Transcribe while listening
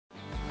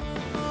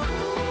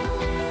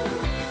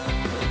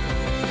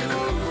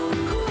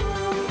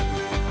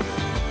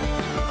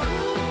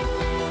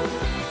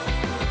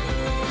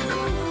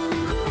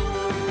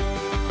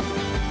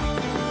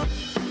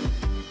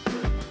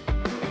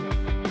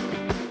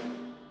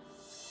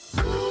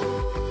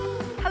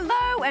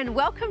and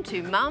welcome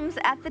to Mums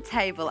at the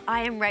Table.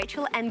 I am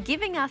Rachel, and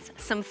giving us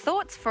some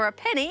thoughts for a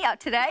penny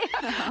today,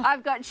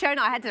 I've got Shona.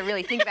 I had to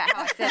really think about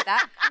how I said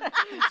that.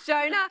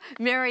 Shona,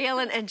 Mary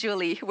Ellen and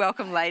Julie.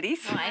 Welcome,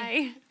 ladies.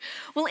 Hi.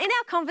 Well, in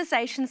our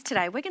conversations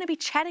today, we're going to be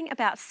chatting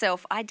about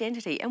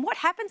self-identity and what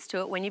happens to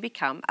it when you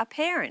become a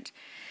parent.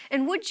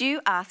 And would you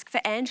ask for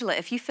Angela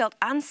if you felt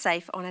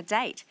unsafe on a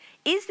date?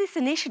 Is this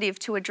initiative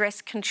to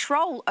address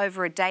control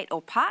over a date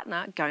or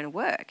partner going to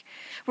work?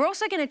 We're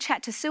also going to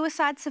chat to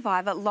suicide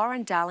survivor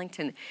Lauren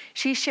Darlington.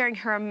 She's sharing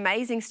her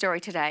amazing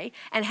story today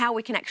and how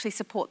we can actually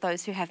support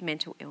those who have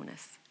mental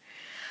illness.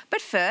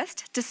 But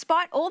first,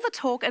 despite all the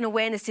talk and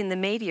awareness in the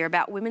media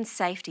about women's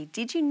safety,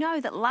 did you know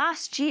that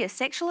last year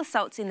sexual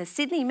assaults in the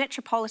Sydney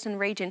metropolitan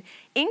region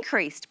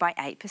increased by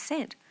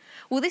 8%?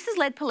 Well, this has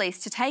led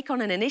police to take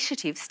on an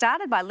initiative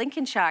started by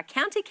Lincolnshire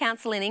County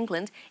Council in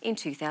England in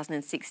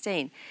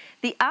 2016.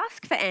 The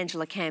Ask for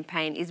Angela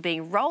campaign is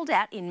being rolled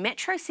out in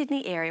Metro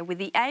Sydney area with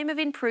the aim of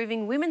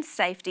improving women's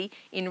safety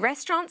in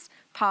restaurants,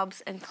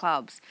 pubs and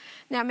clubs.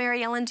 Now,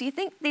 Mary Ellen, do you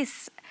think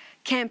this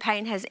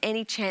campaign has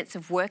any chance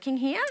of working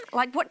here?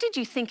 Like, what did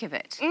you think of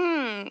it?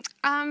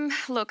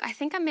 Look, I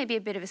think I'm maybe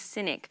a bit of a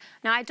cynic.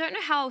 Now, I don't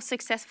know how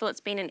successful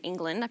it's been in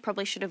England. I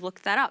probably should have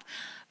looked that up.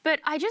 But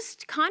I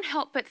just can't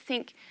help but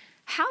think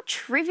how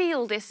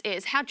trivial this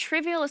is, how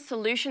trivial a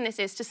solution this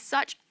is to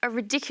such a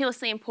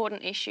ridiculously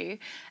important issue.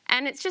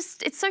 And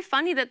it's so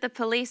funny that the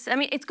police, I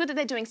mean, it's good that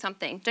they're doing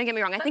something. Don't get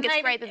me wrong. I think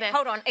it's great that they're...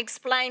 Hold on,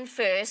 explain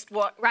first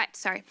what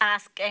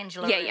Ask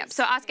Angela is. Yeah.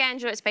 So Ask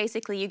Angela, it's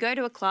basically you go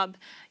to a club,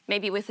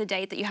 maybe with a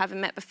date that you haven't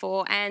met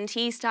before, and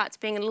he starts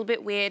being a little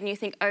bit weird and you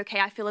think, okay,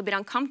 I feel a bit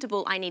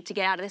uncomfortable, I need to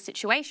get out of this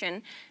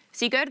situation.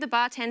 So you go to the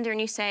bartender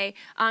and you say,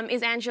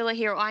 is Angela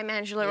here, or I'm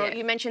Angela, or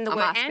you mentioned the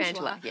word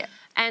Angela. Yeah.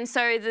 And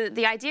so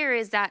the idea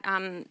is that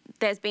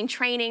there's been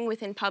training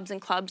within pubs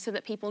and clubs so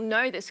that people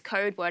know this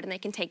code word and they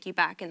can take you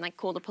back and like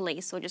call the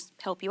police or just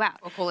help you out.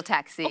 Or call a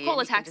taxi. Or call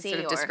a taxi.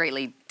 Just sort of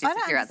discreetly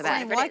disappear out the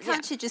back. Why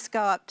can't you just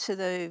go up to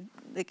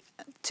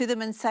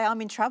them and say, I'm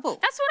in trouble?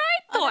 That's what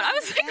I thought. I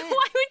was like,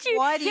 why would you?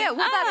 Why do you? Yeah,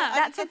 well,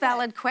 that's a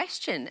valid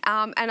question.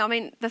 And I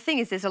mean, the thing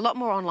is, there's a lot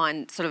more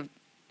online sort of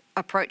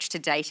approach to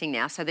dating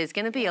now, so there's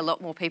going to be a lot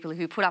more people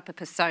who put up a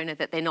persona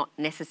that they're not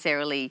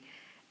necessarily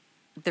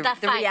the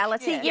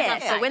reality.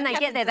 So when they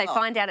get there, they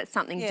find out it's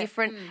something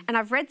different. And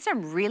I've read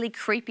some really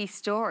creepy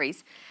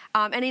stories.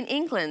 And in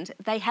England,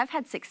 they have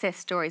had success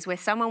stories where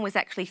someone was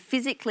actually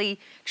physically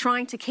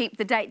trying to keep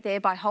the date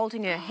there by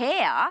holding her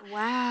hair.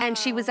 Wow. And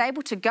she was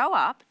able to go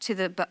up to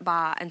the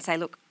bar and say,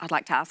 look, I'd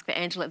like to ask for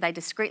Angela. They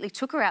discreetly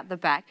took her out the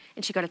back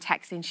and she got a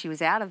taxi and she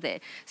was out of there.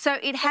 So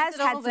it has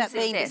had some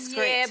success.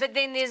 Yeah, but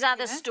then there's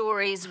other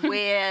stories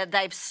where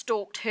they've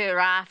stalked her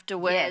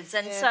afterwards.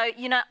 And so,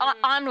 you know,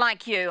 I'm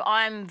like you.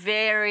 I'm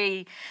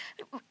very...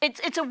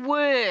 It's a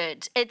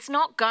word. It's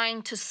not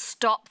going to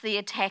stop the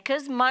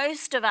attackers.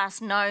 Most of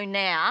us know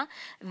now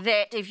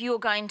that if you're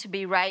going to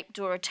be raped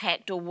or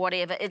attacked or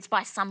whatever, it's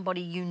by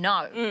somebody you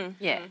know.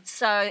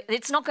 So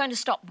it's not going to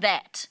stop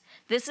that.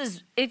 This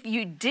is, if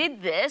you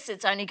did this,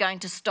 it's only going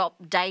to stop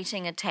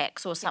dating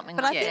attacks or something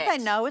like that. But I think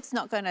they know it's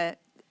not going to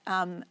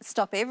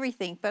stop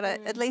everything, but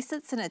at least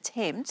it's an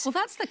attempt. Well,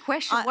 that's the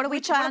question. What are they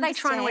trying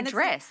to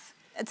address?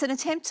 It's an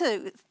attempt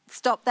to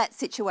stop that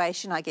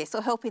situation, I guess,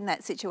 or help in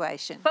that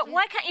situation. But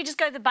why can't you just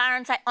go to the bar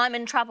and say, I'm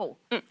in trouble?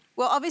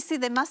 Well, obviously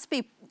there must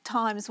be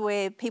times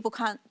where people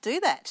can't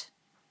do that.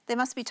 There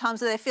must be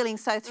times where they're feeling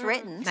so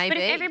threatened. Maybe. But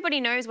if everybody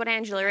knows what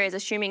Angela is,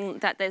 assuming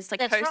that there's like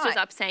posters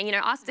up saying, you know,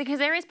 us, because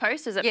there is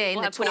posters that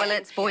people have put in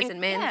toilets, boys and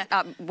men's,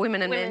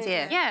 women and men's,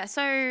 Yeah,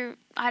 so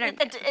I don't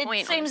get the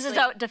point, It seems as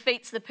though it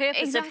defeats the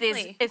purpose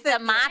if they're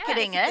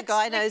marketing it. The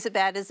guy knows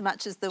about as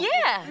much as the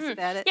woman knows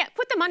about it. Yeah,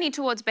 put the money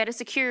towards better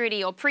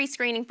security or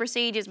pre-screening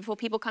procedures before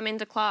people come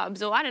into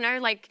clubs, or I don't know,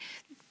 like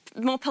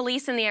more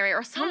police in the area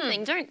or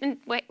something. Don't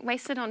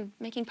waste it on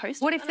making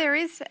posters. What if there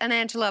is an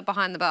Angela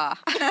behind the bar?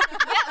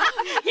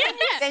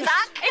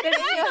 Then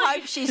you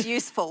hope she's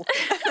useful.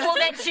 Well,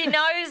 that she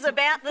knows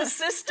about the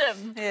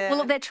system.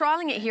 Well, they're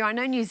trialling it here. I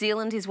know New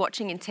Zealand is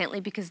watching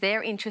intently because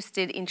they're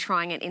interested in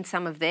trying it in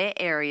some of their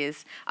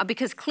areas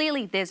because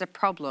clearly there's a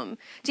problem.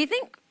 Do you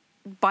think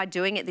by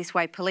doing it this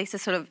way, police are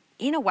sort of,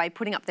 in a way,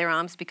 putting up their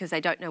arms because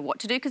they don't know what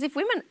to do? Because if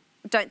women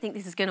don't think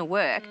this is going to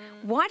work,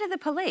 why do the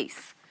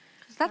police?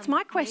 That's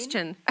my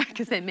question.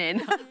 Because they're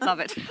men. Love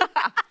it.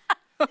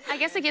 I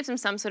guess it gives them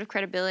some sort of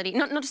credibility.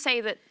 Not to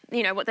say that,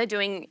 you know, what they're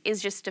doing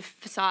is just a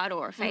facade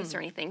or a face or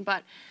anything,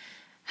 but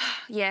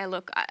yeah,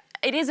 look,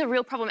 it is a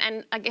real problem.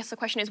 And I guess the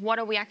question is, what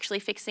are we actually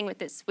fixing with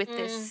this,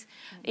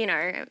 you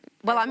know?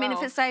 Well, I mean,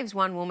 if it saves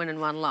one woman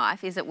and one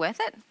life, is it worth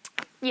it?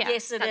 Yeah,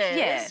 yes, it is.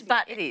 Yeah,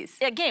 but it is.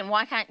 Again,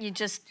 why can't you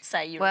just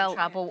say you're in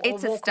trouble or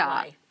it's walk a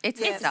start. away? It's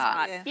a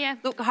start. Yeah.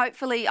 Look,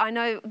 hopefully, I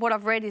know what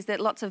I've read is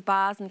that lots of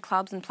bars and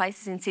clubs and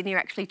places in Sydney are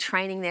actually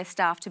training their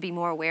staff to be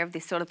more aware of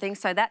this sort of thing.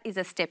 So that is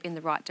a step in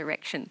the right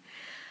direction.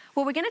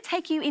 Well, we're going to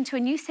take you into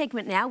a new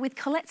segment now with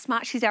Colette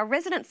Smart. She's our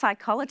resident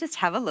psychologist.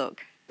 Have a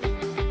look.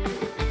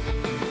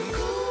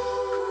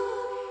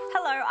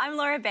 Hello, I'm I'm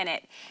Laura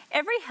Bennett.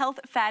 Every health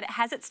fad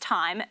has its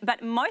time,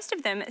 but most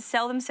of them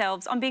sell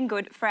themselves on being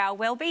good for our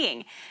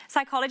well-being.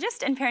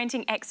 Psychologist and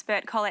parenting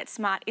expert Colette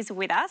Smart is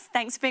with us.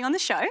 Thanks for being on the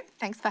show.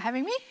 Thanks for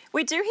having me.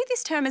 We do hear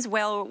this term as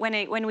well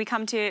when we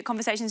come to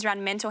conversations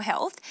around mental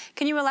health.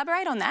 Can you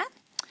elaborate on that?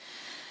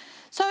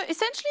 So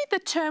essentially the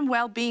term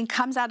well-being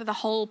comes out of the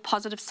whole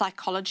positive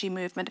psychology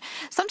movement.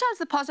 Sometimes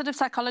the positive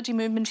psychology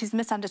movement is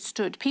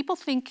misunderstood. People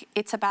think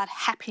it's about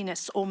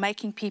happiness or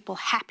making people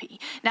happy.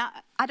 Now,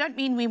 I don't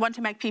mean we want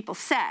to make people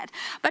sad,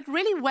 but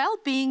really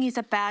well-being is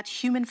about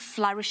human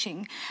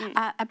flourishing,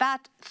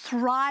 about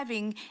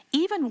thriving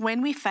even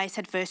when we face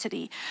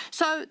adversity.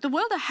 So the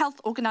World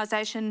Health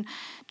Organization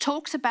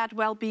talks about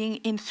well-being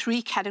in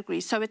 3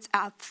 categories. So it's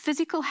our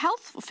physical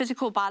health,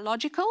 physical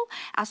biological,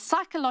 our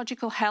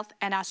psychological health,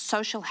 and our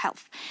social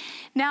health.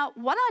 Now,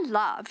 what I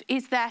love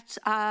is that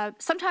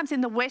sometimes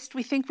in the West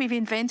we think we've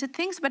invented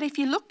things, but if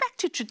you look back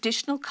to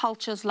traditional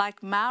cultures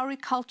like Maori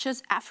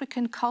cultures,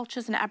 African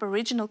cultures, and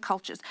Aboriginal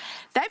cultures,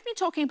 they've been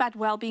talking about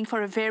well-being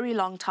for a very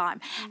long time,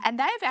 and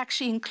they've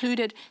actually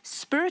included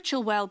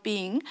spiritual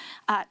well-being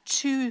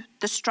to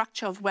the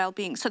structure of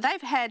well-being. So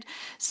they've had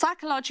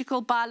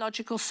psychological,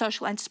 biological,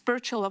 social, and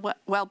spiritual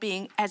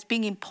well-being as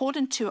being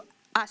important to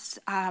us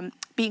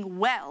being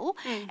well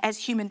as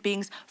human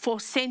beings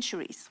for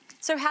centuries.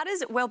 So how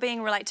does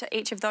well-being relate to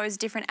each of those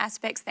different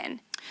aspects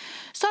then?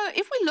 So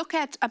if we look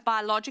at a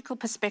biological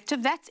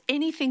perspective, that's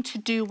anything to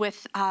do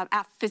with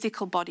our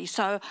physical body.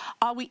 So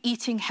are we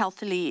eating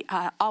healthily?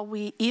 Are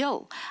we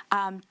ill?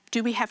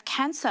 Do we have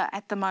cancer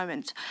at the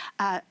moment?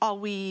 Are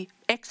we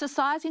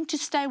exercising to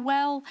stay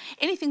well?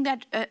 Anything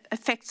that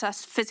affects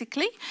us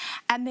physically.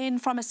 And then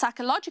from a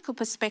psychological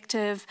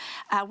perspective,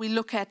 we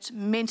look at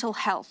mental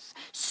health,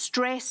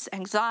 stress,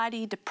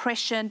 anxiety,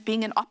 depression,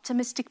 being an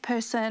optimistic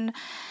person.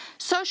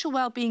 Social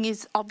well-being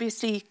is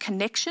obviously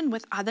connection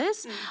with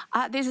others.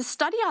 There's a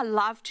study I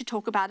love to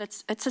talk about.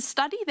 It's a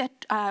study that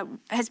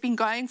has been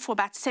going for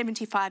about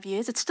 75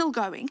 years. It's still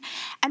going.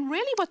 And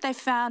really what they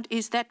found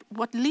is that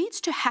what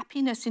leads to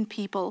happiness in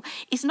people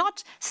is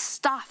not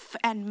stuff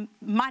and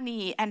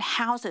money and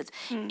houses.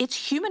 It's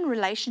human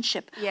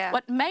relationship. Yeah.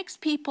 What makes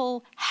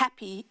people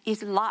happy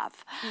is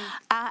love.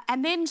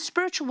 And then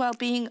spiritual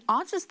well-being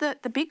answers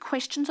the big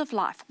questions of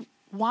life.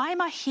 Why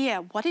am I here?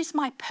 What is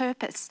my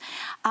purpose?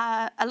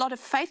 A lot of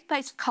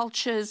faith-based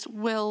cultures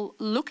will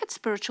look at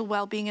spiritual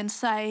well-being and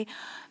say,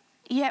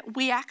 yeah,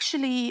 we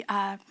actually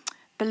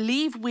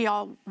believe we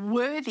are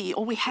worthy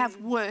or we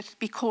have worth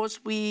because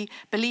we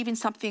believe in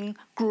something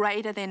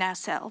greater than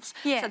ourselves.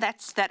 Yeah. So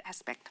that's that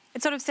aspect.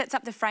 It sort of sets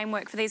up the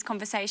framework for these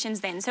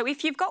conversations then. So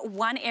if you've got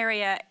one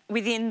area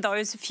within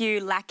those few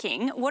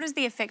lacking, what is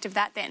the effect of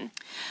that then?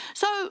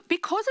 So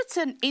because it's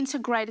an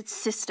integrated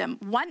system,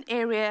 one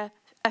area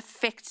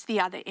affects the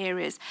other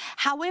areas.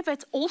 However,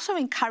 it's also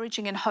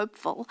encouraging and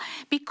hopeful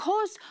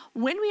because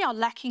when we are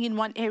lacking in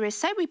one area,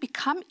 say we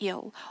become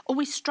ill or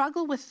we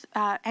struggle with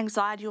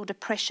anxiety or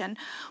depression,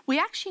 we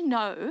actually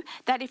know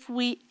that if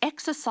we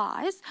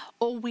exercise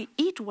or we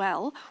eat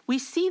well, we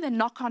see the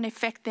knock-on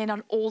effect then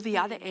on all the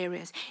other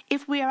areas.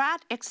 If we are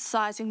out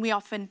exercising, we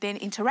often then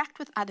interact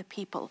with other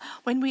people.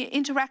 When we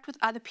interact with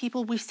other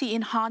people, we see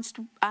enhanced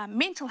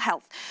mental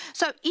health.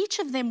 So each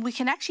of them, we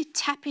can actually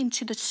tap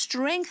into the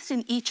strengths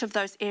in each of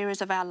those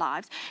areas of our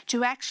lives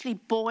to actually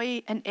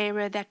buoy an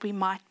area that we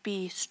might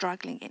be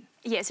struggling in.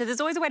 Yeah, so there's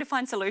always a way to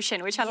find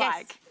solution, which I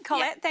like.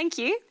 Colette, thank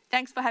you.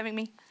 Thanks for having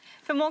me.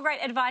 For more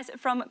great advice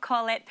from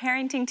Colette,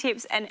 parenting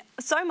tips and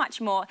so much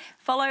more,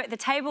 follow The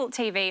Table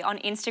TV on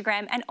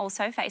Instagram and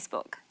also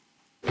Facebook.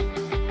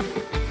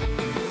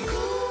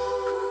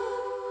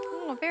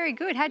 Oh, very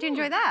good. How'd you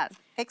enjoy that?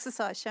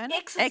 Exercise, Shona.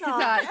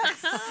 Exercise.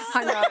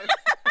 I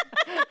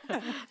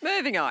know.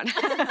 Moving on.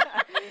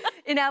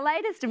 In our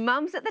latest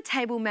Mums at the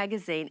Table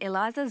magazine,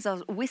 Eliza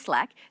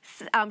Wislak,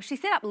 she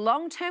set up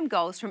long-term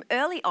goals from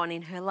early on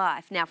in her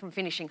life. Now, from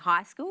finishing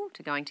high school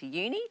to going to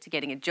uni to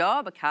getting a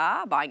job, a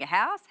car, buying a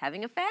house,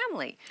 having a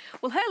family.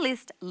 Well, her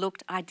list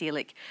looked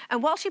idyllic.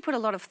 And while she put a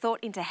lot of thought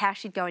into how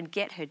she'd go and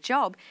get her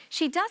job,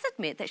 she does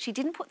admit that she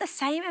didn't put the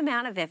same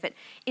amount of effort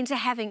into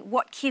having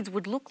what kids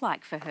would look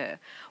like for her.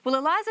 Well,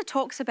 Eliza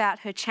talks about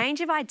her change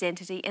of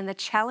identity and the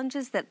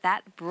challenges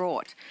that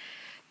brought.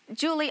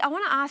 Julie, I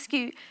want to ask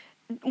you,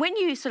 when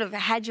you sort of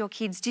had your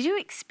kids, did you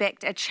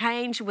expect a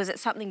change? Was it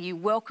something you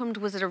welcomed?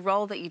 Was it a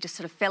role that you just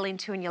sort of fell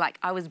into and you're like,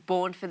 I was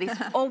born for this?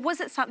 Or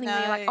was it something where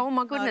you're like, oh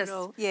my goodness? Not at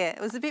all. Yeah,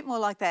 it was a bit more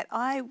like that.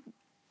 I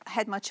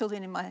had my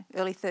children in my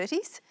early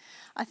 30s.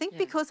 I think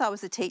because I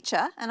was a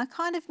teacher and I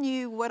kind of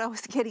knew what I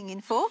was getting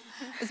in for.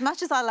 As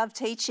much as I love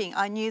teaching,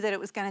 I knew that it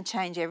was going to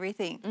change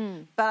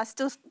everything. But I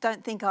still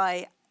don't think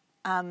I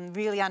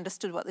really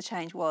understood what the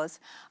change was.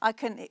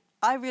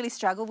 I really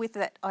struggled with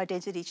that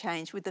identity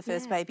change with the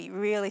first baby,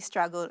 really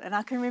struggled. And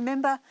I can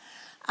remember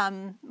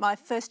my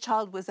first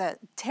child was a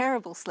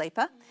terrible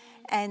sleeper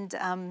and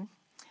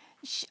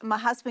my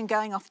husband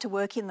going off to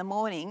work in the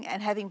morning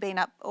and having been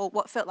up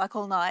what felt like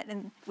all night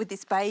and with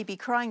this baby,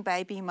 crying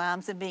baby in my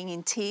arms and being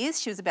in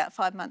tears. She was about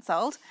 5 months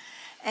old.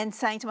 And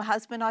saying to my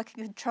husband, I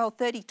can control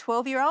 30,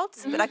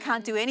 12-year-olds, but I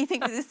can't do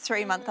anything with this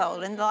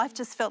 3-month-old. And life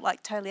just felt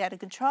like totally out of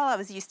control. I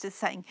was used to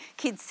saying,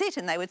 kids sit,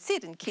 and they would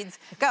sit, and kids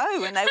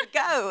go, and they would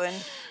go. And,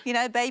 you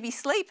know, baby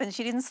sleep, and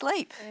she didn't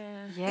sleep.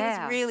 Yeah.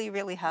 It was really,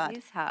 really hard. It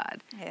is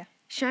hard. Yeah.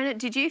 Shona,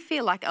 did you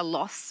feel like a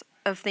loss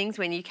of things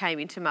when you came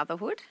into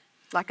motherhood?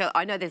 Like,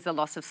 I know there's a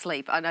loss of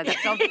sleep. I know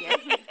that's obvious.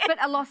 But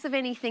a loss of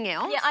anything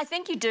else? Yeah, I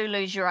think you do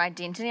lose your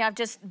identity. I've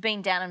just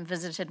been down and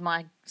visited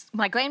my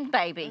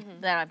grandbaby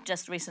that I've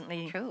just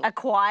recently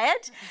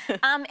acquired.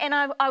 And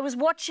I was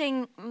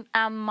watching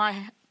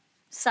my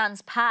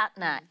son's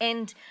partner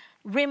and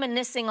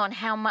reminiscing on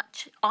how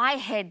much I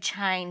had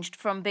changed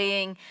from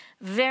being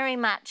very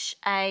much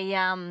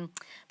a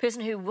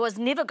person who was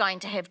never going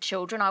to have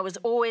children. I was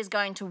always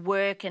going to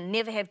work and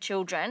never have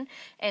children,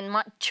 and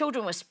my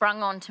children were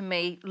sprung onto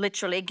me,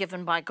 literally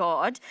given by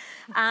God,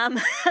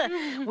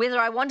 whether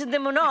I wanted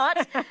them or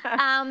not.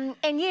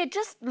 And yeah,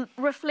 just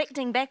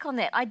reflecting back on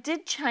that, I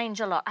did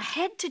change a lot. I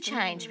had to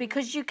change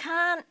because you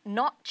can't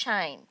not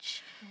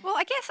change. Well,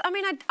 I guess, I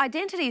mean,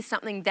 identity is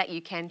something that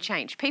you can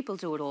change. People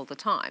do it all the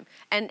time.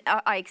 And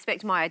I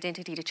expect my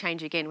identity to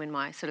change again when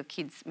my sort of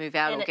kids move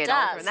out or get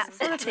older and that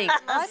sort of thing.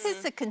 Life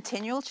is a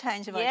continual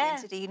change of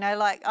identity. You know,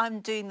 like I'm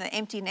doing the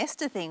empty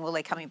nester thing. Well,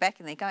 they're coming back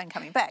and they're going,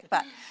 coming back.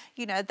 But,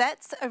 you know,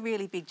 that's a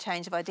really big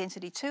change of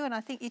identity too. And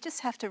I think you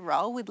just have to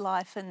roll with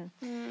life and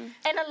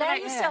allow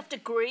yourself to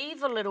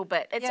grieve a little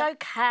bit. It's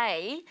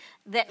okay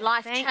that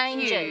life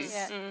changes.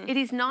 It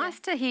is nice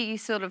to hear you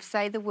sort of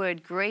say the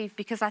word grieve,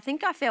 because I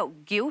think I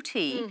felt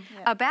guilty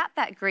about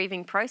that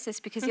grieving process,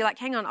 because you're like,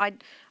 hang on,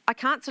 I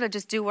can't sort of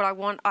just do what I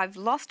want. I've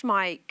lost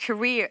my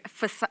career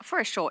for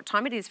a short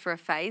time. It is for a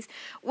phase.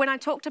 When I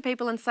talk to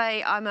people and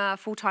say I'm a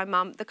full-time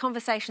mum, the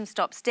conversation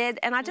stops dead,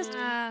 and I just,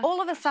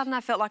 all of a sudden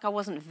I felt like I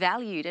wasn't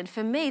valued. And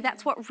for me,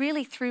 that's what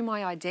really threw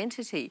my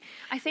identity.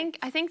 I think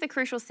the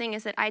crucial thing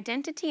is that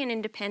identity and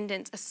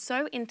independence are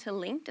so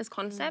interlinked as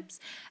concepts,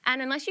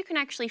 and unless you can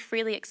actually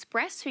freely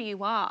express who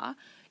you are,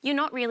 you're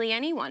not really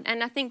anyone.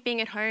 And I think being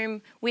at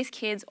home with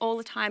kids all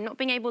the time, not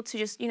being able to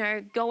just, you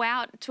know, go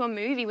out to a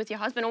movie with your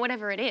husband or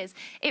whatever it is,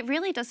 it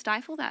really does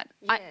stifle that,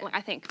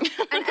 I think.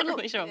 I'm not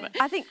really sure. But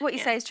I think what you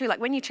say is true. Like,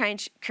 when you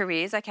change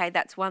careers, okay,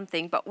 that's one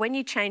thing. But when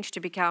you change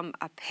to become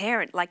a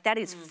parent, like, that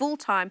is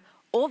full-time,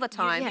 all the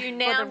time, You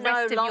now for the rest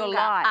no of your longer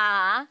life.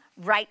 are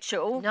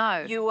Rachel.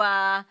 No. You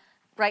are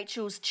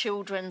Rachel's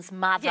children's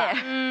mother.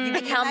 You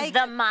become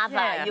the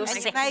mother. You're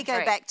and you may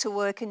go back to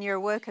work and you're a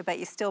worker, but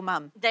you're still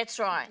mum. That's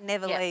right.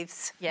 Never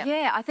leaves.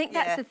 Yeah, I think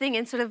that's the thing,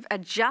 and sort of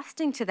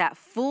adjusting to that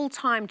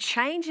full-time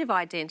change of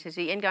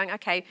identity and going,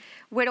 okay,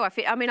 where do I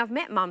fit? I mean, I've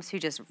met mums who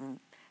just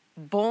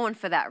born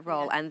for that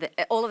role, and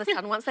all of a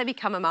sudden, once they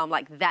become a mum,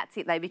 like, that's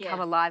it, they become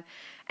alive.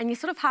 And you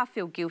sort of half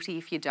feel guilty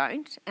if you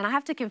don't. And I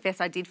have to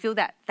confess, I did feel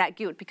that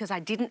guilt, because I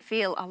didn't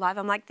feel alive.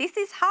 I'm like, this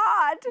is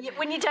hard.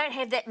 When you don't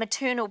have that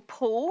maternal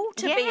pull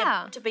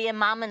to be a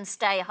mum and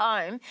stay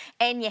home,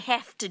 and you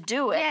have to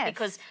do it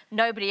because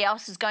nobody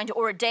else is going to,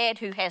 or a dad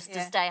who has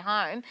to stay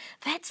home,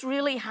 that's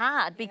really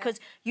hard because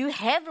you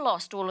have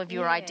lost all of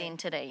your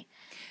identity.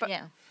 But,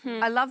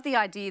 I love the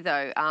idea,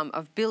 though,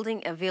 of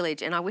building a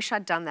village, and I wish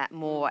I'd done that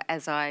more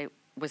as I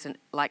was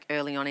like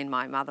early on in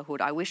my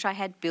motherhood. I wish I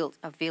had built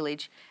a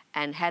village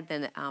and had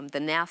the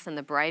nous and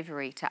the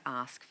bravery to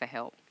ask for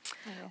help.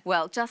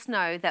 Well, just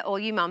know that all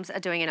you mums are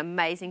doing an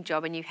amazing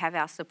job, and you have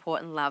our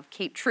support and love.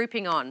 Keep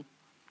trooping on.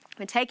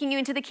 We're taking you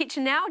into the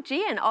kitchen now.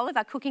 Gia and Olive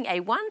are cooking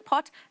a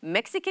one-pot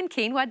Mexican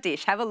quinoa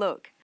dish. Have a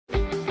look.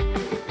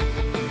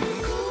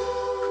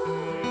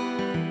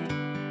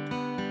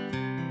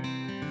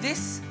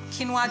 This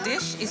quinoa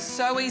dish is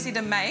so easy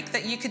to make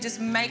that you could just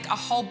make a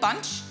whole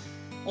bunch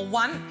or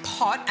one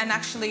pot and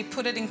actually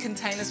put it in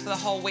containers for the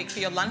whole week for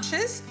your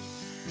lunches.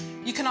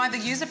 You can either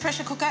use a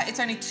pressure cooker. It's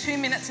only 2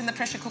 minutes in the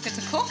pressure cooker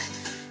to cook.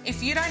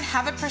 If you don't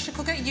have a pressure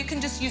cooker, you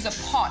can just use a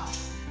pot,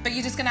 but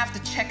you're just gonna have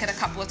to check it a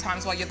couple of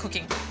times while you're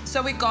cooking.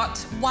 So we got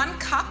 1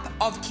 cup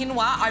of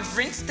quinoa. I've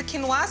rinsed the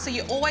quinoa, so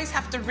you always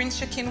have to rinse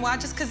your quinoa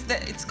just because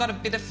it's got a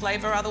bit of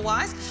flavour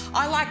otherwise.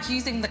 I like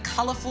using the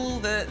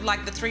colourful,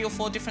 like the 3 or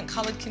 4 different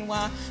coloured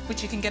quinoa,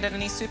 which you can get at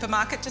any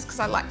supermarket, just because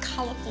I like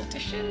colourful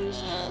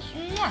dishes.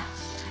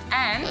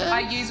 And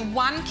I use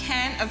 1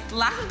 can of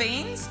black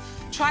beans.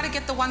 Try to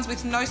get the ones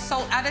with no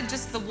salt added,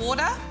 just the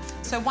water.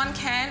 So 1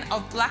 can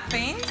of black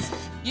beans.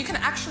 You can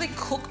actually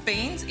cook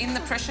beans in the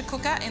pressure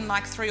cooker in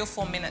like 3 or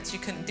 4 minutes. You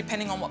can,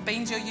 depending on what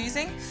beans you're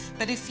using.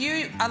 But if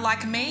you are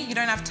like me, you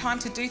don't have time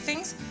to do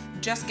things,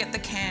 just get the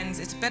cans.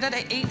 It's better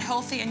to eat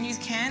healthy and use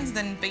cans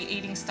than be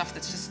eating stuff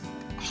that's just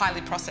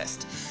highly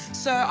processed.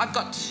 So I've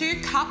got 2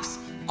 cups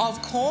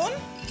of corn.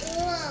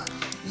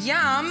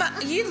 Yum,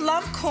 you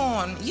love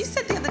corn. You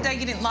said the other day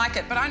you didn't like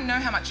it, but I know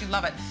how much you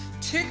love it.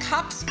 2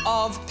 cups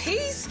of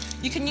peas.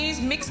 You can use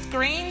mixed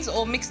greens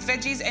or mixed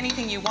veggies,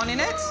 anything you want in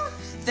it.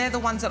 They're the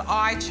ones that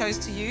I chose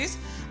to use.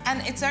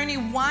 And it's only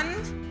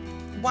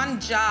 1 one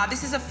jar.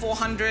 This is a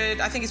 400,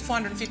 I think it's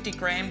 450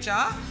 gram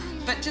jar,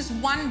 but just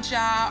one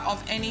jar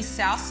of any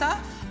salsa.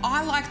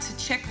 I like to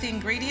check the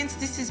ingredients.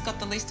 This has got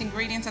the least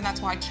ingredients and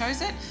that's why I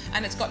chose it,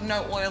 and it's got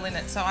no oil in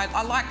it. So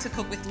I like to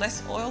cook with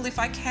less oil if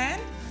I can.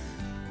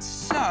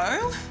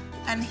 So,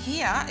 and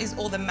here is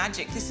all the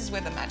magic. This is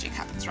where the magic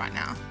happens right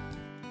now.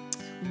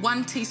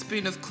 1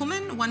 teaspoon of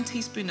cumin, 1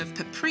 teaspoon of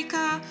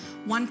paprika,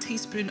 1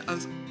 teaspoon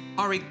of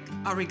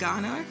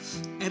oregano,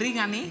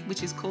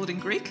 which is called in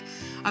Greek.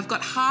 I've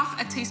got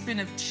half a teaspoon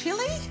of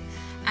chili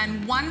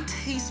and 1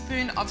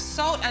 teaspoon of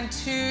salt and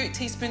 2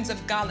 teaspoons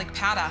of garlic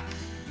powder.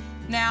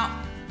 Now,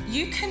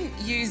 you can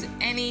use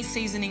any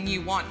seasoning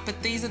you want,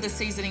 but these are the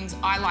seasonings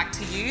I like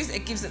to use.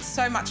 It gives it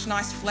so much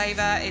nice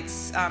flavour.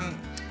 It's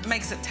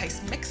makes it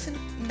taste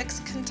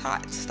Mexican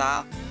type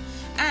style.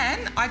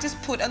 And I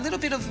just put a little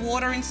bit of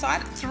water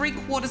inside,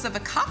 3/4 of a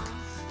cup,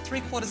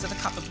 3/4 of a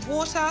cup of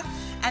water,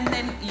 and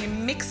then you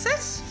mix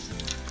it,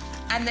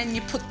 and then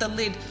you put the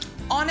lid.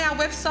 On our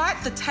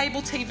website,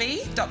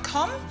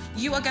 thetabletv.com,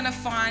 you are going to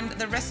find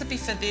the recipe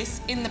for this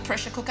in the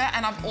pressure cooker,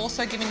 and I've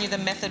also given you the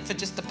method for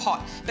just the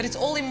pot, but it's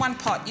all in one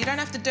pot. You don't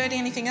have to dirty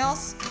anything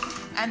else.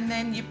 And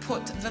then you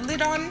put the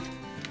lid on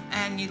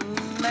and you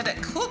let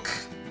it cook.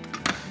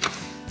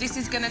 This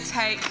is going to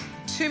take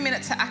 2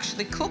 minutes to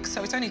actually cook,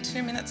 so it's only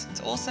 2 minutes.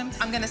 It's awesome.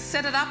 I'm going to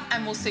set it up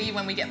and we'll see you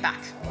when we get back.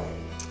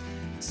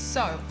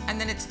 So, and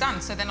then it's done.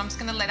 So then I'm just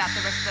going to let out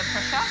the rest of the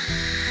pressure.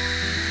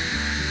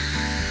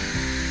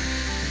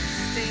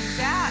 Steams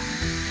out.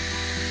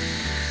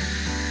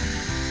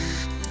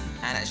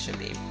 And it should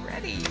be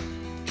ready.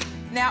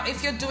 Now,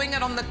 if you're doing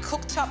it on the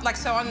cooktop, like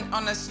so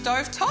on a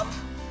stove top,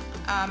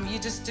 you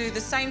just do the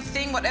same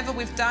thing, whatever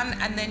we've done,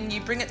 and then you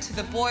bring it to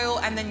the boil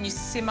and then you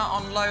simmer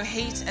on low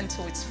heat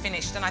until it's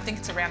finished. And I think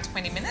it's around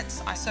 20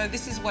 minutes. So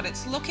this is what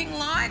it's looking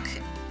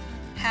like.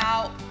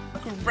 How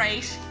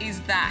great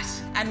is that?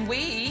 And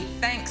we,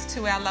 thanks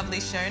to our lovely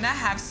Shona,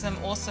 have some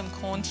awesome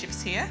corn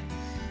chips here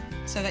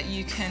so that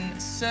you can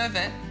serve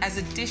it as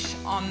a dish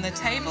on the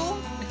table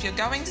if you're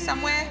going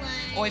somewhere,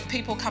 or if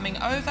people are coming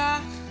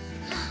over.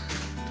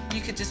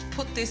 You could just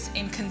put this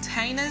in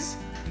containers,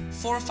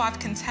 4 or 5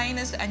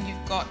 containers, and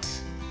you've got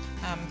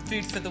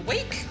food for the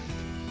week.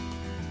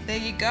 There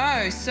you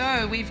go.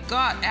 So we've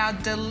got our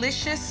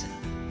delicious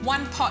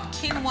 1-pot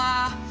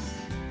quinoa.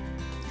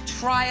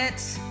 Try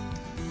it.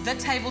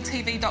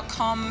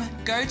 thetabletv.com.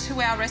 Go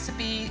to our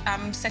recipe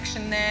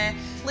section there.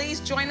 Please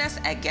join us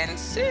again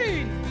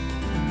soon.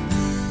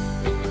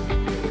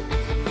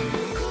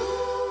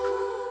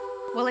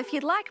 Well, if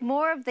you'd like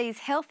more of these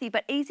healthy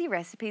but easy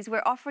recipes,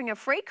 we're offering a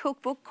free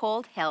cookbook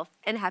called Health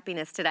and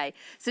Happiness today.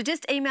 So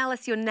just email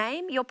us your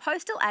name, your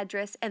postal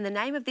address and the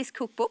name of this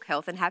cookbook,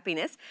 Health and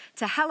Happiness,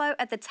 to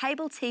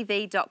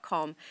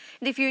hello@thetabletv.com.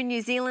 And if you're in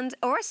New Zealand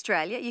or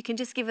Australia, you can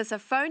just give us a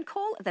phone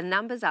call. The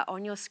numbers are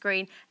on your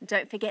screen.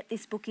 Don't forget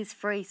this book is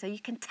free, so you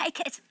can take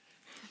it.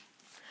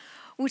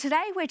 Well,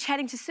 today we're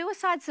chatting to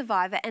suicide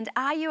survivor and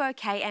Are You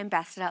OK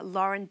ambassador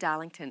Lauren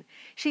Darlington.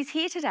 She's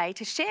here today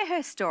to share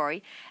her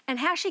story and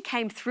how she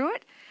came through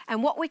it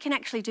and what we can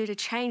actually do to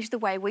change the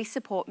way we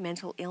support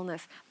mental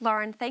illness.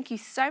 Lauren, thank you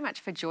so much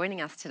for joining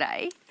us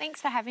today.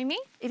 Thanks for having me.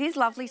 It is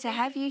lovely to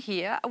have you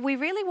here. We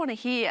really want to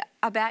hear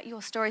about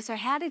your story. So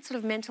how did sort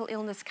of mental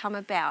illness come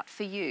about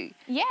for you?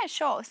 Yeah,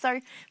 sure.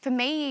 So for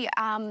me,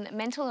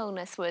 mental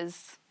illness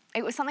was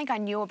something I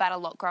knew about a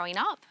lot growing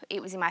up.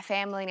 It was in my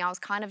family and I was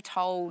kind of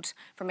told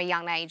from a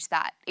young age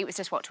that it was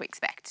just what to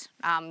expect.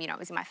 You know, it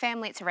was in my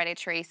family, it's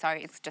hereditary, so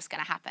it's just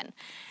going to happen.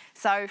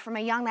 So from a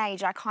young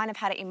age, I kind of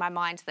had it in my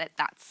mind that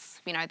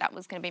that's, you know, that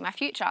was going to be my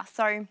future.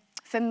 So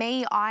for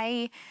me,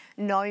 I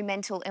knew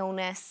mental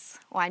illness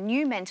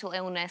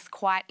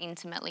quite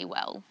intimately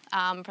well.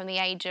 From the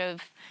age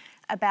of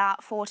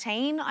about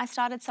 14, I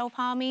started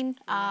self-harming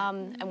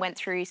and went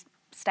through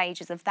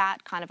stages of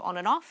that, kind of on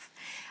and off.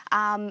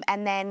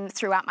 And then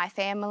throughout my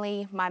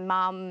family, my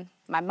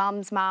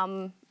mum's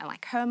mum, and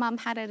like her mum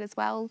had it as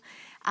well.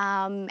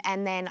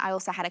 And then I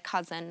also had a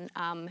cousin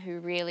who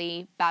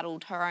really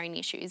battled her own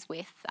issues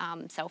with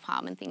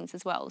self-harm and things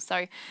as well.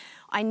 So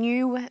I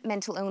knew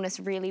mental illness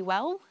really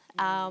well.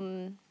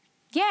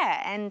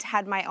 Yeah, and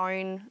had my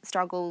own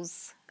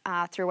struggles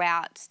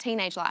throughout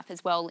teenage life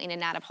as well, in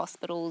and out of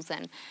hospitals,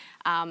 and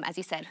as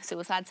you said,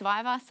 suicide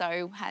survivor,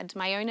 so had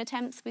my own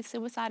attempts with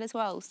suicide as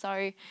well.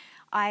 So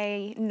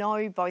I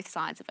know both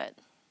sides of it.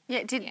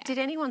 Yeah, did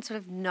anyone sort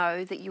of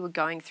know that you were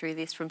going through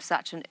this from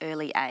such an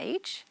early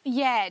age?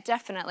 Yeah,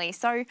 definitely.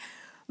 So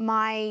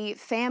my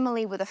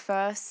family were the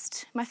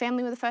first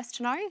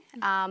to know,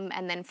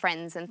 and then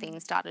friends and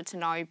things started to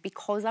know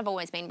because I've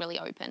always been really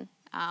open.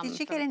 Did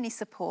you get any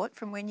support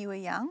from when you were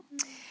young?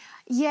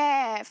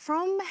 Yeah,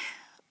 from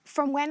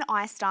when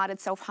I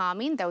started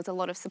self-harming, there was a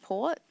lot of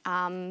support.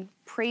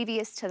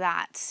 Previous to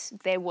that,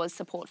 there was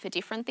support for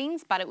different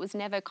things, but it was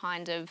never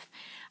kind of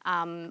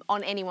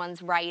on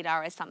anyone's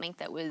radar as something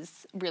that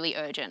was really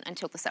urgent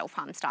until the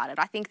self-harm started.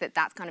 I think that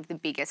that's kind of the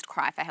biggest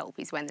cry for help,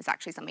 is when there's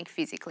actually something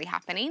physically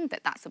happening,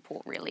 that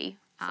support really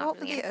So what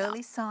were the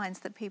early signs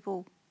that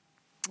people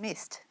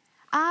missed?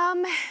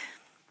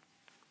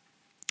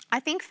 I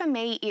think for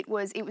me, it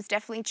was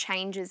definitely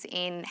changes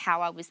in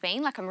how I was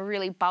being. Like, I'm a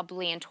really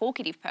bubbly and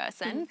talkative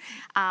person,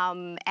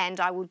 and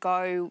I would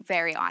go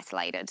very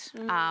isolated.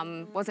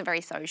 Wasn't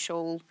very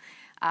social.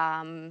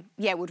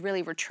 Would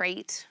really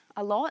retreat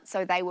a lot.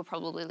 So they were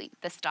probably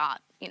the start,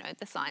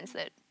 the signs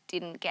that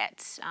didn't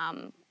get,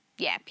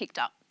 picked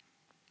up.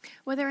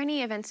 Were there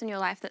any events in your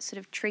life that sort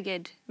of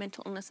triggered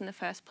mental illness in the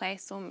first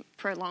place or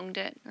prolonged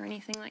it or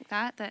anything like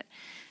that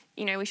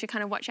we should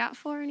kind of watch out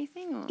for or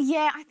anything? Or?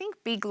 Yeah, I think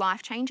big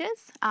life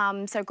changes.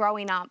 So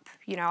growing up,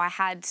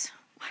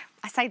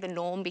 I say the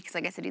norm because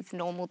I guess it is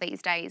normal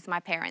these days. My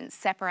parents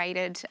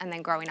separated, and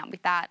then growing up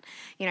with that,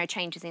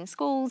 changes in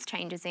schools,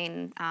 changes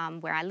in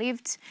where I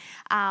lived.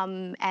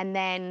 And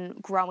then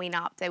growing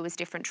up, there was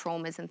different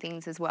traumas and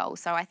things as well.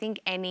 So I think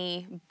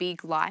any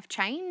big life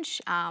change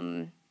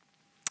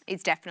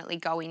is definitely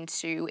going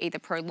to either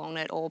prolong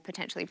it or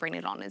potentially bring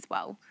it on as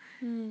well.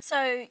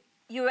 So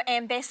you're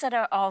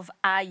ambassador of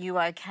Are You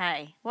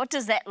OK? What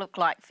does that look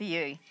like for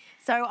you?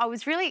 So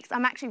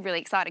I'm actually really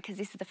excited because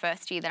this is the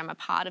first year that I'm a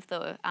part of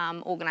the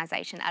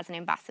organisation as an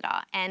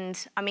ambassador,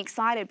 and I'm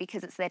excited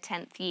because it's their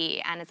 10th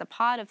year, and as a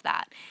part of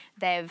that,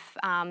 they've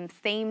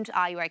themed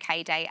Are You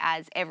OK Day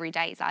as Every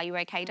Day is Are You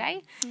OK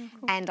Day,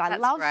 and I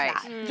love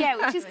that. Yeah,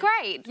 which is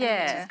great. Which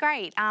is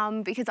great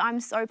because I'm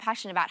so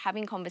passionate about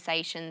having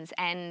conversations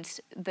and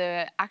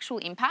the actual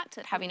impact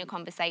that having a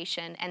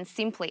conversation and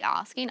simply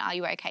asking Are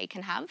You OK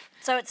can have.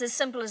 So it's as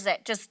simple as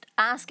that, just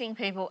asking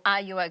people,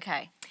 are you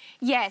okay?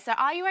 Yeah, so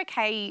Are You OK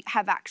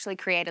have actually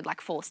created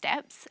like 4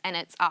 steps, and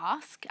it's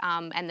ask,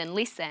 and then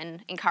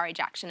listen,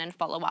 encourage action and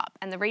follow up.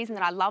 And the reason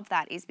that I love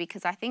that is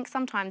because I think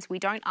sometimes we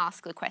don't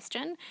ask the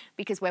question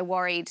because we're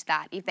worried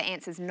that if the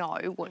answer's no,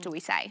 what do we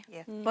say?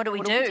 Yeah. What do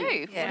we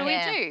do? What do we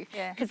do?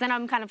 Because then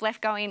I'm kind of left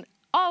going,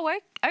 oh,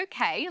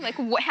 okay, like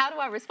how do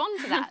I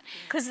respond to that?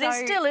 Because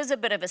there still is a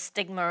bit of a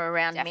stigma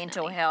around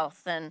mental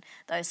health and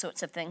those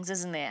sorts of things,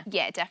 isn't there?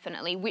 Yeah,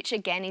 definitely, which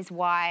again is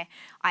why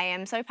I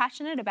am so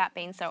passionate about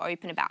being so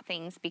open about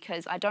things,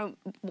 because I don't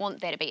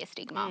want there to be a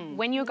stigma.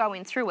 When you're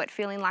going through it,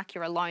 feeling like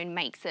you're alone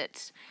makes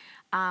it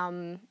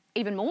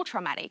even more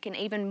traumatic and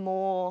even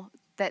more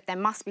that there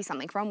must be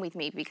something wrong with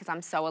me because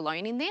I'm so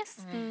alone in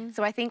this.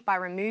 So I think by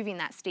removing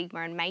that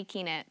stigma and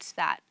making it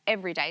that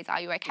every day is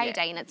Are You OK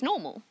Day, and it's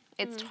normal.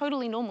 It's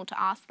totally normal to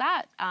ask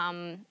that.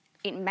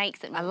 It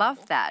makes it more I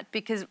love that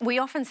because we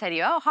often say to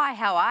you, oh, hi,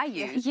 how are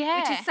you? Yeah.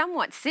 Which is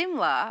somewhat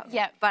similar.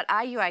 Yeah. But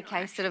Are You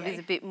OK sort of is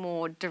a bit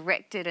more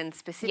directed and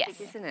specific,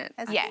 isn't it?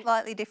 Has a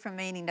slightly different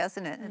meaning,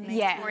 doesn't it? It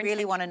means we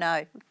really want to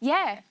know.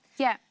 Yeah,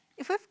 yeah.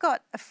 If we've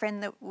got a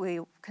friend that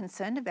we're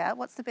concerned about,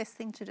 what's the best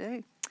thing to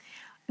do?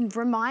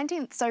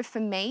 Reminding, so for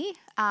me,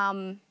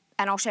 and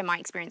I'll share my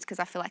experience because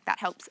I feel like that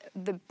helps.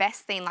 The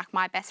best thing, like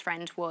my best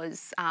friend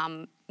was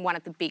one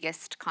of the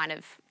biggest kind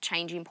of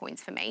changing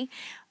points for me.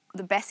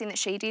 The best thing that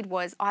she did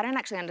was, I don't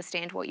actually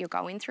understand what you're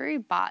going through,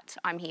 but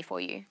I'm here for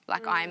you.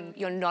 Like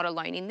you're not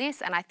alone in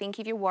this. And I think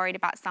if you're worried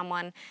about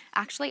someone,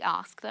 actually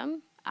ask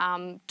them.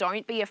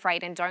 Don't be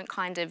afraid and don't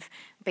kind of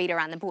beat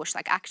around the bush.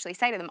 Like actually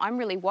say to them, I'm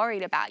really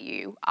worried about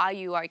you. Are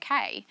you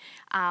okay?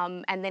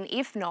 And then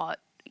if not,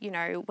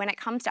 when it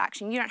comes to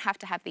action, you don't have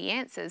to have the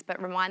answers,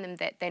 but remind them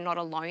that they're not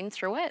alone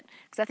through it.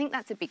 Because I think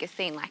that's the biggest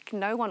thing. Like,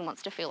 no one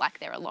wants to feel like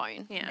they're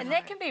alone. Yeah. And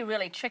that can be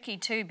really tricky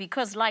too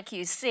because, like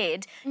you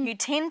said, you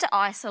tend to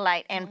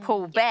isolate and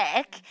pull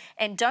back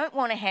and don't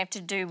want to have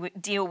to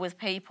deal with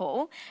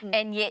people,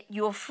 and yet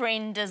your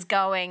friend is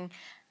going,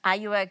 are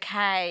you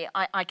okay?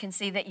 I can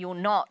see that you're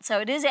not.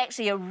 So it is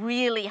actually a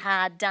really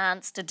hard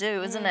dance to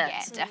do, isn't it?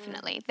 Yeah,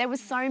 definitely. There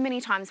was so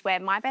many times where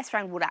my best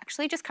friend would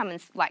actually just come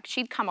and, like,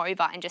 she'd come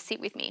over and just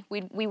sit with me.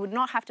 We would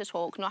not have to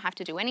talk, not have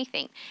to do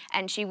anything.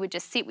 And she would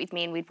just sit with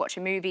me and we'd watch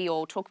a movie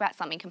or talk about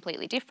something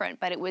completely different.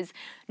 But it was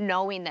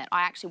knowing that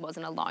I actually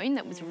wasn't alone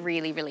that was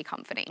really, really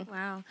comforting.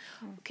 Wow.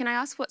 Can I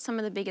ask what some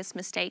of the biggest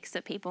mistakes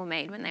that people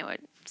made when they were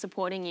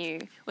supporting you?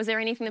 Was there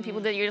anything that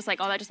people that you're just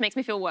like, oh, that just makes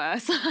me feel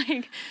worse?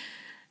 Like...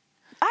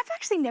 I've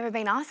actually never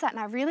been asked that, and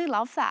I really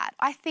love that.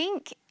 I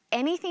think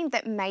anything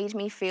that made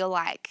me feel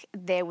like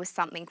there was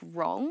something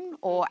wrong,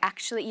 or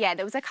actually,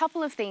 there was a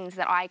couple of things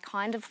that I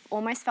kind of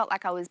almost felt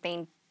like I was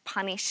being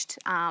punished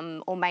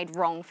or made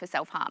wrong for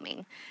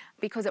self-harming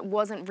because it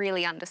wasn't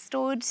really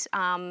understood.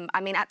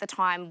 I mean, at the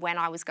time when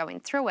I was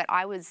going through it,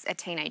 I was a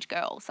teenage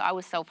girl, so I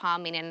was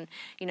self-harming and,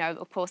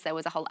 of course there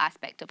was a whole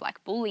aspect of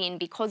like bullying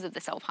because of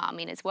the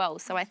self-harming as well.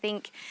 So I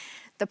think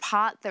the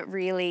part that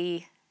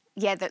really...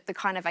 the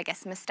kind of, I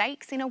guess,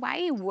 mistakes in a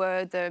way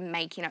were the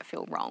making it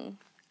feel wrong.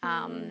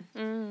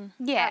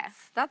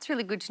 That's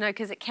really good to know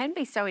because it can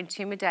be so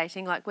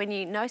intimidating. Like when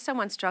you know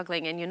someone's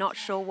struggling and you're not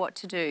sure what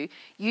to do,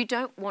 you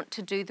don't want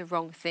to do the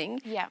wrong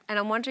thing. Yeah. And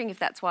I'm wondering if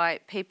that's why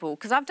people,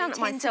 because I've done it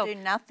myself. You tend to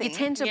do nothing. You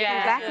tend to pull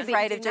back a bit,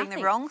 afraid of doing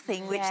the wrong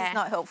thing, which is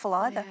not helpful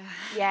either.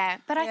 Yeah,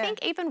 but I think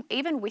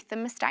even with the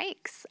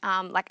mistakes,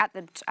 like at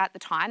the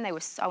time they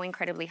were so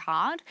incredibly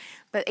hard.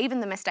 But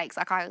even the mistakes,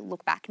 like I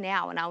look back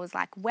now and I was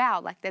like,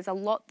 wow, like there's a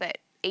lot that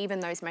even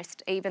those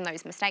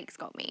mistakes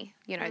got me.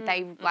 You know,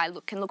 I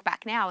can look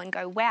back now and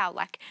go, wow,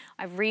 like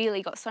I've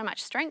really got so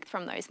much strength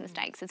from those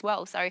mistakes as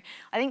well. So I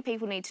think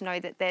people need to know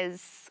that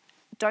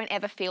don't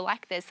ever feel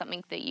like there's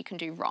something that you can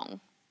do wrong.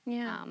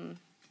 Yeah.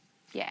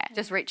 Yeah.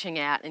 Just reaching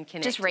out and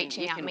connecting. Just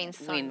reaching out means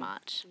so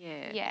much.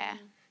 Yeah. Yeah.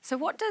 So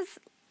what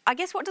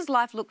does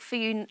life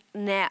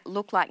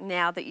look like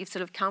now that you've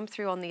sort of come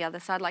through on the other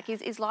side? Like,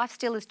 is life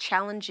still as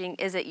challenging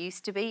as it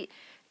used to be?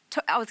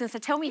 I was going to say,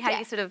 tell me how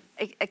you sort of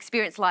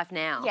experience life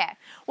now. Yeah.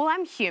 Well,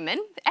 I'm human.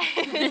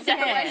 So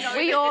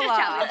we all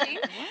are.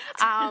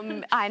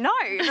 I know.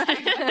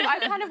 I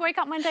kind of woke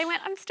up one day and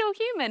went, I'm still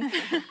human.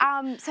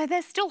 So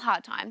there's still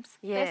hard times.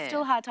 Yeah. There's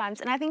still hard times.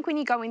 And I think when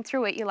you're going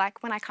through it, you're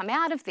like, when I come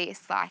out of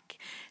this, like,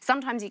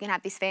 sometimes you can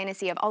have this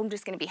fantasy of, oh, I'm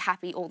just going to be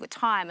happy all the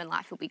time and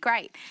life will be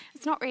great.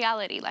 It's not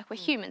reality. Like, we're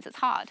humans. It's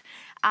hard.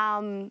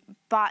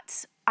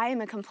 But I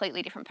am a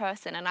completely different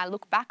person, and I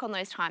look back on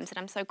those times and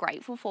I'm so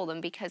grateful for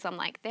them, because I'm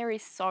like, there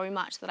is so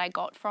much that I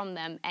got from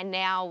them. And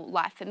now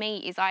life for me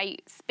is I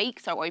speak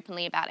so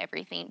openly about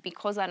everything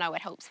because I know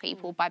it helps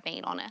people by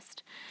being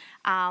honest.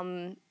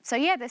 So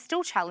yeah, there's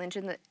still challenge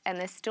and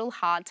there's still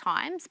hard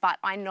times, but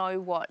I know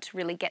what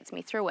really gets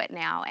me through it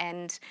now.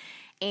 And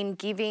in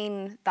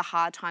giving the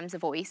hard times a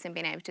voice and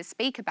being able to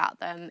speak about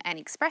them and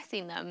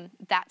expressing them,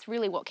 that's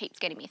really what keeps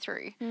getting me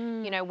through.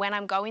 You know, when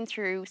I'm going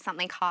through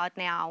something hard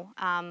now,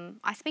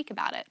 I speak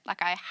about it.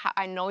 Like,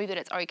 I know that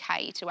it's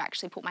okay to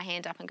actually put my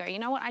hand up and go, you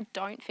know what, I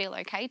don't feel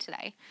okay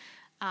today.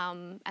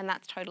 And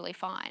that's totally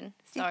fine.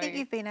 Do you think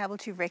you've been able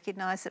to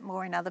recognise it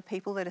more in other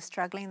people that are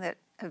struggling, that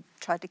have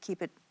tried to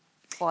keep it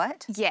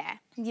quiet? Yeah,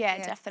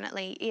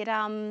 definitely.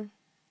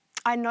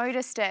 I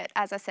noticed it,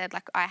 as I said,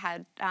 like I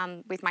had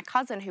with my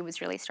cousin who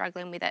was really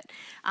struggling with it.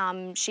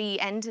 She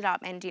ended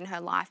up ending her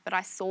life, but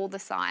I saw the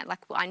sign, like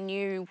I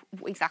knew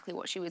exactly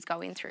what she was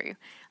going through.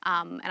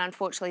 And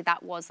unfortunately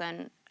that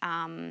wasn't,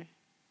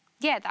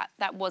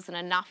 that wasn't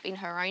enough in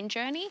her own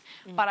journey,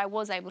 but I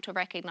was able to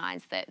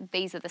recognise that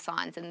these are the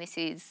signs and this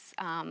is,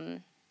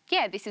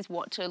 this is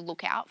what to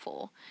look out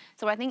for.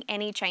 So I think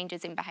any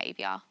changes in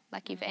behaviour,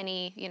 like if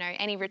any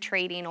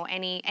retreating or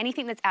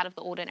anything that's out of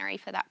the ordinary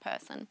for that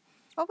person.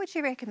 What would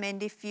you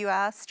recommend if you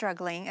are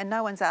struggling and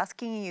no one's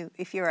asking you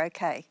if you're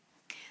okay?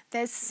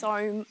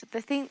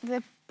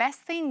 The best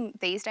thing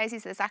these days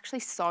is there's actually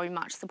so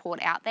much support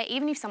out there,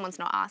 even if someone's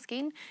not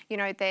asking. You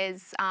know,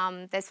 there's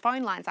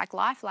phone lines like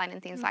Lifeline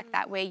and things like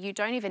that where you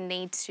don't even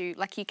need to,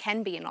 like, you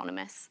can be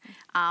anonymous.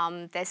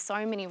 There's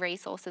so many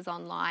resources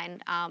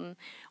online.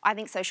 I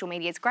think social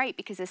media is great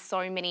because there's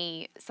so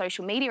many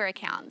social media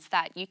accounts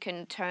that you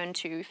can turn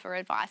to for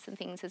advice and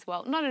things as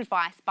well. Not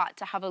advice, but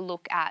to have a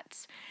look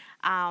at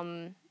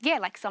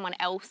like someone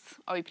else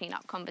opening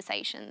up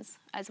conversations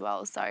as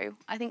well. So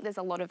I think there's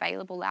a lot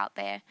available out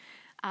there.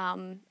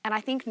 And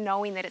I think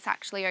knowing that it's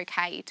actually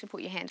okay to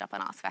put your hand up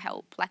and ask for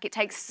help, like it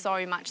takes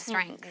so much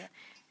strength.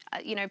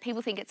 You know,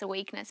 people think it's a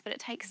weakness, but it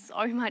takes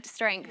so much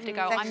strength to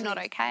go, I'm not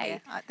okay.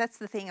 Yeah. That's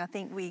the thing. I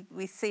think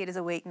we see it as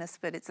a weakness,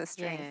 but it's a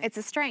strength. It's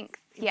a strength.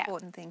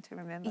 Important thing to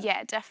remember.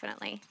 Yeah,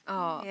 definitely.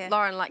 Oh, yeah.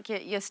 Lauren, like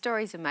your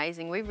story's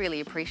amazing. We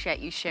really appreciate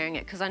you sharing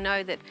it, because I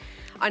know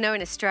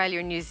in Australia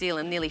and New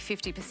Zealand, nearly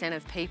 50%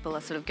 of people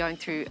are sort of going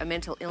through a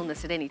mental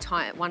illness at any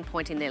time, at one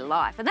point in their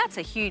life. And that's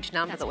a huge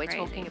number that we're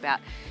talking about.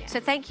 Yeah. So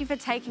thank you for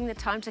taking the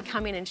time to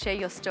come in and share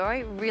your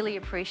story. Really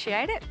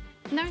appreciate it.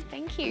 No,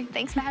 thank you.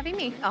 Thanks for having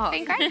me. Oh.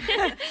 It's been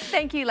great.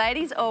 Thank you,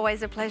 ladies.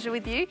 Always a pleasure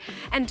with you.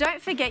 And don't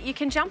forget, you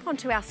can jump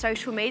onto our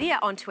social media,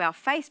 onto our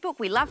Facebook.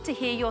 We love to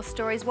hear your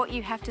stories, what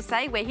you have to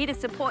say. We're here to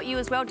support you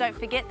as well. Don't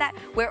forget that.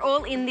 We're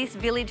all in this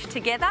village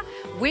together.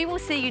 We will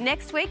see you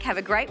next week. Have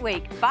a great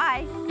week.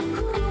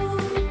 Bye.